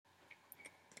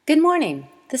Good morning.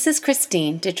 This is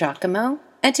Christine DiGiacomo,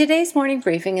 and today's morning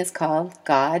briefing is called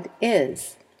God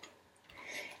Is.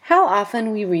 How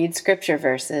often we read scripture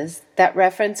verses that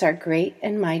reference our great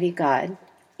and mighty God,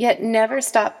 yet never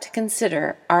stop to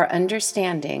consider our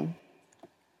understanding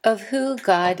of who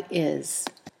God is,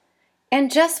 and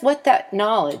just what that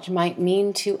knowledge might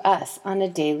mean to us on a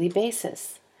daily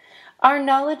basis. Our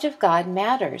knowledge of God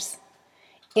matters.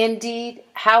 Indeed,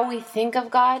 how we think of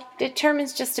God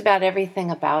determines just about everything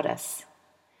about us.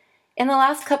 In the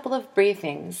last couple of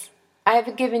briefings, I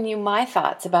have given you my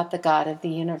thoughts about the God of the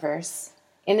universe.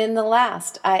 And in the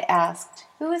last, I asked,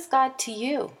 who is God to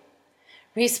you?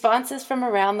 Responses from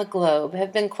around the globe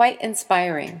have been quite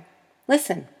inspiring.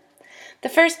 Listen, the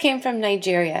first came from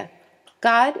Nigeria.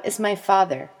 God is my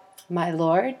Father, my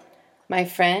Lord, my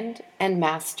friend, and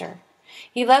Master.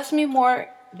 He loves me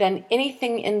more than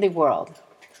anything in the world.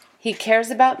 He cares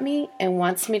about me and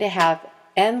wants me to have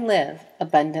and live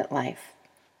abundant life.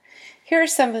 Here are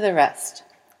some of the rest.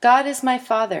 God is my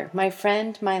Father, my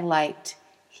friend, my light.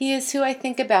 He is who I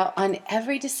think about on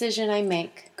every decision I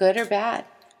make, good or bad.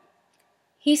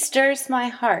 He stirs my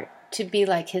heart to be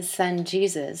like his son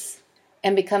Jesus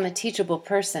and become a teachable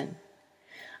person.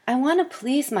 I want to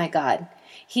please my God.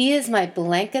 He is my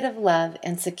blanket of love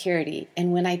and security,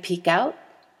 and when I peek out,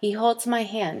 he holds my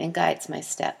hand and guides my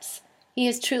steps. He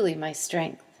is truly my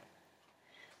strength.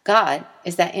 God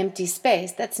is that empty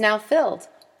space that's now filled.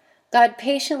 God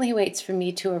patiently waits for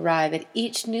me to arrive at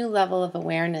each new level of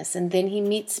awareness, and then he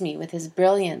meets me with his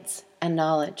brilliance and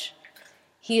knowledge.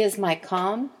 He is my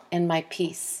calm and my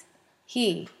peace.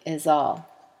 He is all.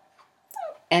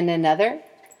 And another,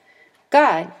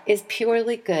 God is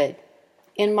purely good.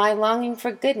 In my longing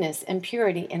for goodness and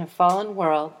purity in a fallen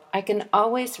world, I can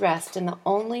always rest in the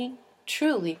only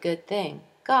truly good thing,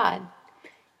 God.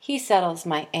 He settles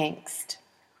my angst.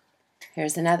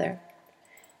 Here's another.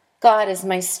 God is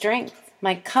my strength,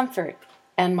 my comfort,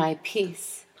 and my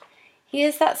peace. He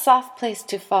is that soft place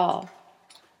to fall.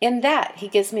 In that, he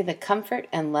gives me the comfort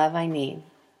and love I need.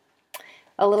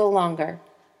 A little longer.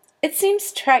 It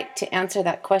seems trite to answer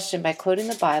that question by quoting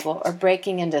the Bible or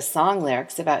breaking into song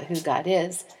lyrics about who God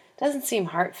is. Doesn't seem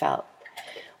heartfelt.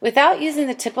 Without using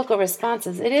the typical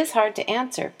responses, it is hard to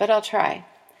answer, but I'll try.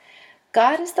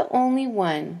 God is the only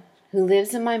one who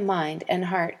lives in my mind and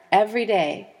heart every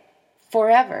day,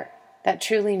 forever, that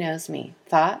truly knows me,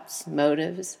 thoughts,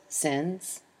 motives,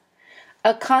 sins.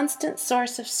 A constant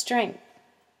source of strength,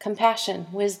 compassion,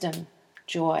 wisdom,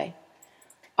 joy,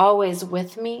 always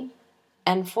with me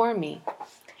and for me.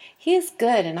 He is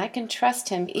good, and I can trust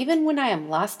him even when I am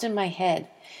lost in my head.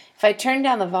 If I turn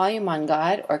down the volume on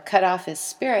God or cut off his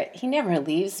spirit, he never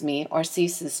leaves me or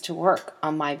ceases to work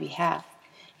on my behalf.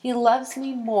 He loves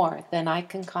me more than I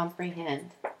can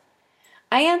comprehend.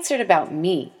 I answered about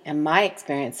me and my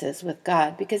experiences with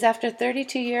God because after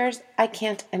 32 years, I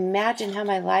can't imagine how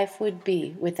my life would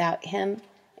be without him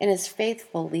and his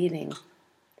faithful leading.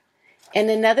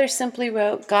 And another simply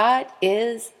wrote, God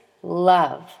is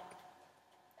love.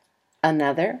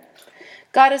 Another,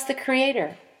 God is the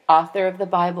creator, author of the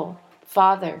Bible,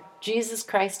 Father, Jesus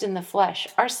Christ in the flesh,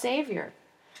 our Savior.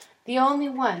 The only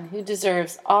one who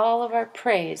deserves all of our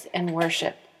praise and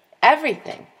worship.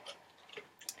 Everything.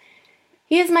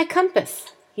 He is my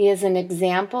compass. He is an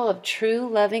example of true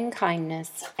loving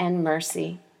kindness and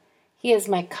mercy. He is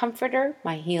my comforter,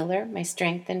 my healer, my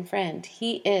strength and friend.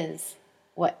 He is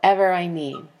whatever I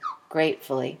need,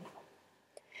 gratefully.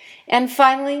 And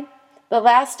finally, the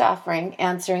last offering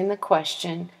answering the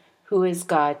question, who is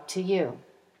God to you?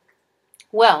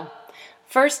 Well,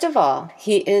 first of all,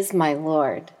 he is my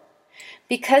Lord.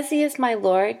 Because he is my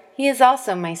Lord, he is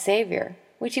also my Savior,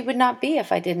 which he would not be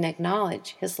if I didn't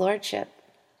acknowledge his lordship.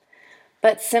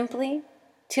 But simply,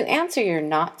 to answer your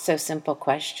not-so-simple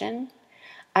question,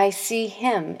 I see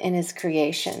him in his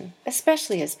creation,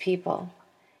 especially his people.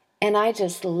 And I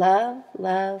just love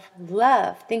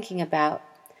thinking about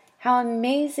how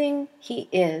amazing he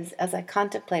is as I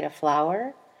contemplate a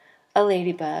flower, a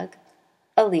ladybug,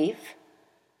 a leaf,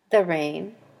 the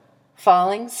rain,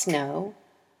 falling snow,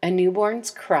 a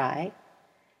newborn's cry,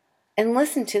 and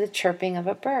listen to the chirping of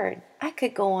a bird. I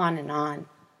could go on and on.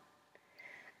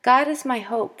 God is my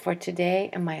hope for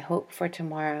today and my hope for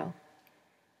tomorrow.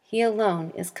 He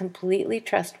alone is completely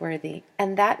trustworthy,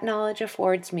 and that knowledge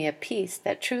affords me a peace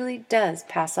that truly does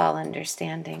pass all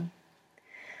understanding.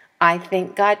 I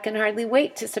think God can hardly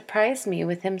wait to surprise me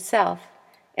with himself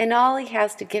and all he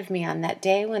has to give me on that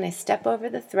day when I step over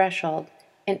the threshold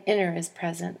and enter his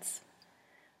presence.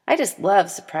 I just love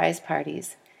surprise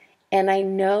parties, and I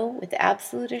know with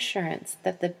absolute assurance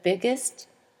that the biggest,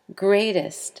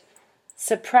 greatest,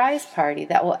 surprise party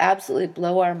that will absolutely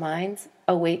blow our minds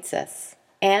awaits us.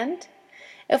 And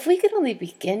if we could only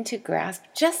begin to grasp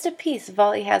just a piece of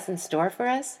all He has in store for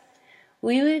us,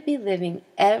 we would be living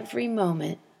every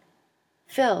moment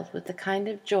filled with the kind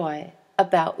of joy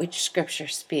about which Scripture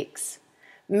speaks.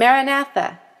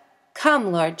 Maranatha,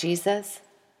 come, Lord Jesus,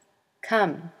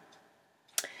 come.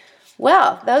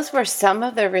 Well, those were some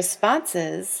of the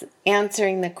responses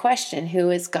answering the question,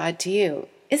 who is God to you?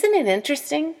 Isn't it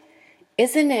interesting?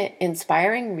 Isn't it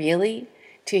inspiring, really,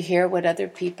 to hear what other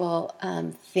people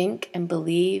think and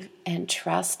believe and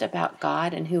trust about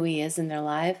God and who He is in their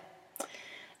life?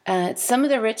 Some of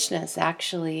the richness,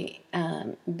 actually,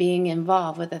 being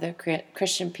involved with other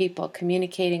Christian people,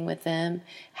 communicating with them,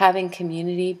 having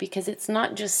community, because it's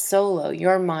not just solo,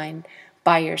 your mind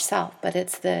by yourself, but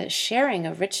it's the sharing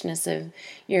of richness of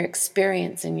your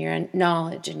experience and your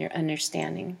knowledge and your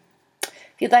understanding.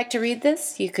 If you'd like to read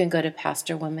this, you can go to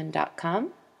pastorwoman.com,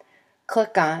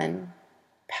 click on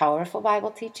Powerful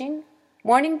Bible Teaching,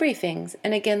 Morning Briefings,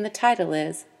 and again the title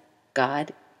is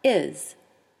God Is.